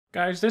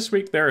Guys, this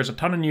week there is a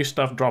ton of new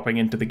stuff dropping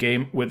into the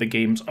game with the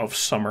Games of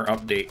Summer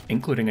update,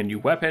 including a new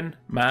weapon,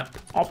 map,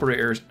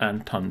 operators,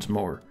 and tons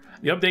more.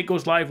 The update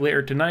goes live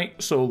later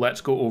tonight, so let's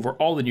go over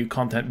all the new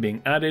content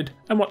being added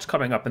and what's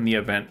coming up in the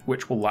event,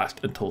 which will last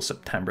until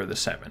September the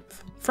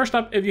 7th. First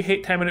up, if you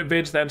hate 10-minute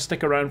vids, then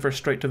stick around for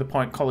straight to the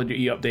point Call of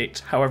Duty updates.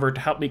 However, to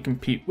help me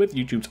compete with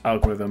YouTube's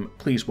algorithm,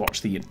 please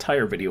watch the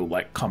entire video,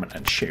 like, comment,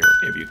 and share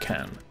if you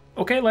can.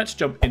 Okay, let's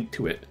jump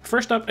into it.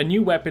 First up, a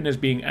new weapon is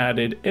being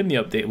added in the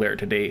update later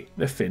today,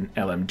 the Finn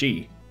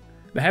LMG.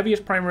 The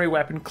heaviest primary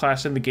weapon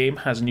class in the game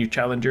has a new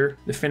challenger,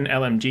 the Finn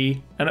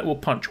LMG, and it will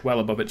punch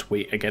well above its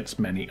weight against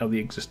many of the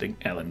existing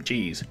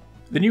LMGs.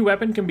 The new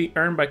weapon can be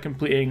earned by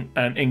completing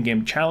an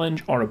in-game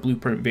challenge, or a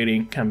blueprint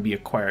variant can be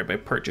acquired by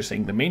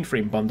purchasing the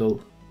Mainframe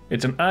bundle.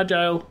 It's an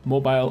agile,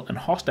 mobile, and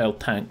hostile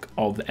tank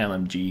of the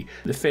LMG.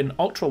 The Finn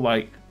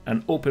ultralight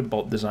and open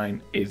bolt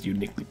design is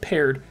uniquely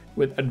paired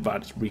with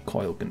advanced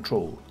recoil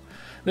control.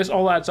 This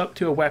all adds up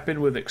to a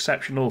weapon with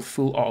exceptional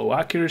full auto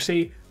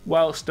accuracy,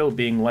 while still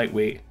being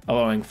lightweight,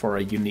 allowing for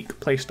a unique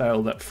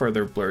playstyle that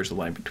further blurs the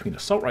line between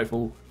assault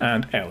rifle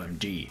and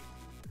LMG.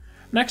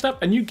 Next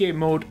up, a new game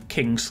mode,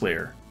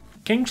 Kingslayer.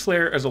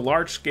 Kingslayer is a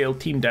large-scale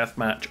team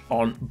deathmatch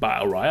on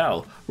Battle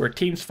Royale, where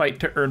teams fight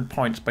to earn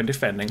points by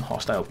defending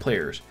hostile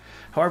players.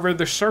 However,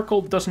 the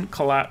circle doesn't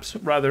collapse,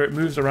 rather it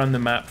moves around the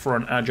map for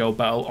an agile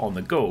battle on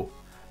the go.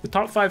 The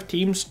top 5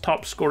 teams'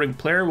 top scoring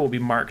player will be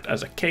marked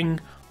as a king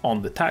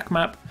on the TAC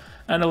map,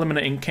 and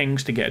eliminating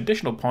kings to get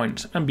additional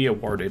points and be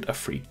awarded a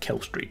free kill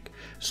streak.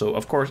 So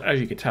of course, as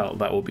you can tell,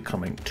 that will be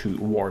coming to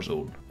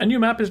Warzone. A new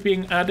map is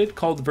being added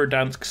called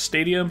Verdansk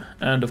Stadium,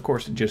 and of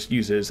course it just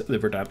uses the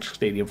Verdansk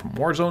Stadium from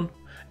Warzone.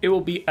 It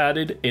will be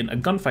added in a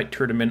gunfight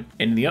tournament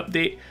in the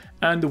update,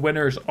 and the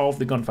winners of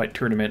the gunfight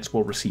tournaments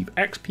will receive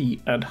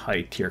XP and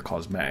high tier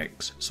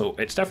cosmetics. So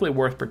it's definitely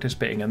worth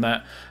participating in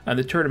that, and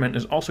the tournament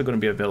is also going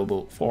to be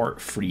available for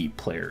free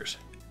players.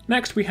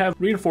 Next, we have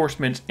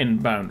reinforcements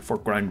inbound for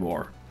Ground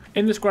War.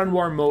 In this Ground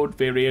War mode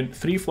variant,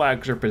 3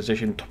 flags are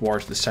positioned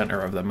towards the center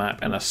of the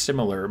map in a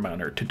similar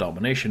manner to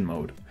Domination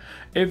mode.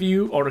 If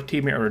you or a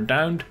teammate are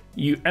downed,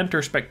 you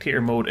enter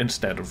Spectator mode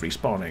instead of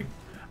respawning,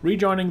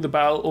 rejoining the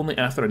battle only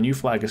after a new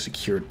flag is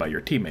secured by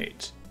your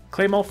teammates.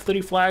 Claim all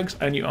 3 flags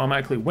and you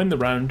automatically win the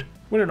round,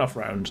 win enough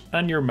rounds,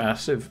 and your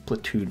massive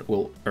platoon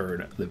will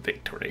earn the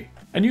victory.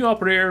 A new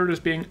operator is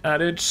being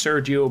added,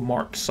 Sergio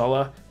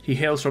Morte. He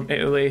hails from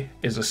Italy,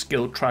 is a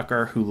skilled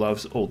tracker who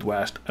loves Old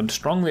West and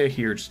strongly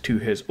adheres to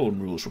his own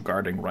rules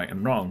regarding right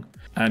and wrong.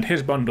 And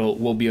his bundle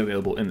will be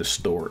available in the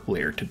store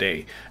later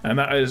today. And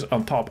that is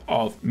on top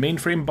of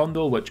Mainframe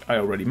bundle, which I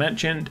already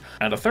mentioned,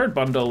 and a third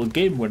bundle,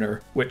 Game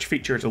Winner, which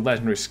features a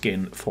legendary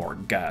skin for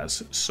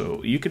Gaz.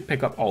 So you can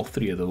pick up all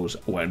 3 of those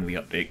when the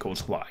update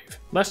goes live.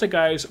 Lastly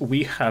guys,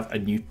 we have a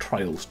new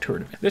Trials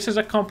tournament. This is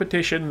a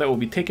competition that will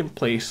be taking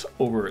place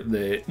over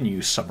the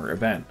new summer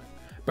event.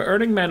 By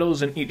earning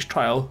medals in each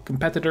trial,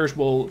 competitors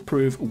will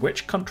prove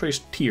which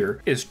country's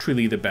tier is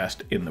truly the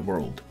best in the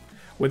world.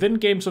 Within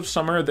Games of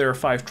Summer, there are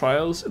 5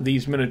 trials.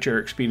 These miniature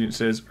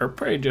experiences are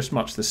pretty just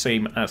much the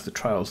same as the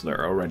trials that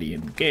are already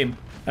in the game,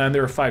 and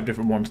there are 5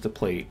 different ones to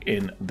play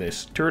in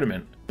this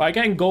tournament. By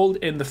getting gold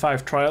in the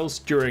 5 trials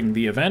during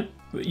the event,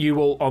 you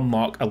will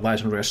unlock a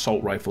legendary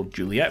assault rifle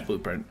Juliet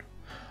blueprint.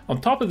 On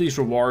top of these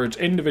rewards,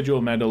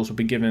 individual medals will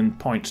be given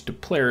points to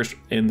players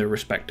in their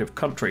respective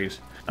countries,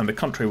 and the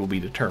country will be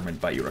determined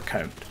by your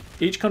account.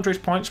 Each country's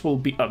points will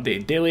be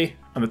updated daily,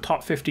 and the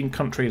top 15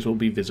 countries will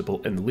be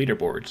visible in the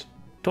leaderboards.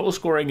 Total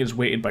scoring is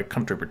weighted by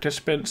country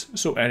participants,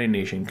 so any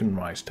nation can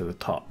rise to the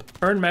top.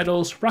 Earn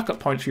medals, rack up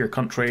points for your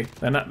country,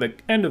 then at the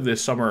end of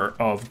this summer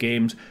of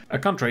games, a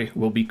country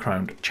will be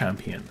crowned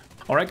champion.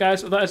 Alright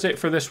guys, that is it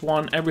for this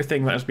one,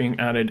 everything that is being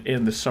added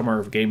in the Summer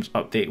of Games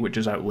update, which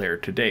is out later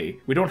today.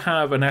 We don't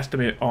have an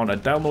estimate on a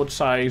download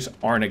size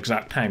or an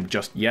exact time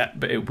just yet,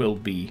 but it will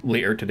be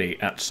later today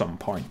at some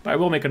point. I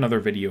will make another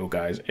video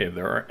guys if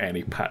there are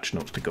any patch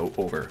notes to go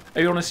over.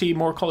 If you want to see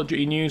more Call of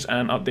Duty news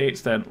and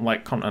updates, then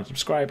like, comment and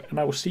subscribe, and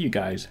I will see you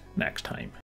guys next time.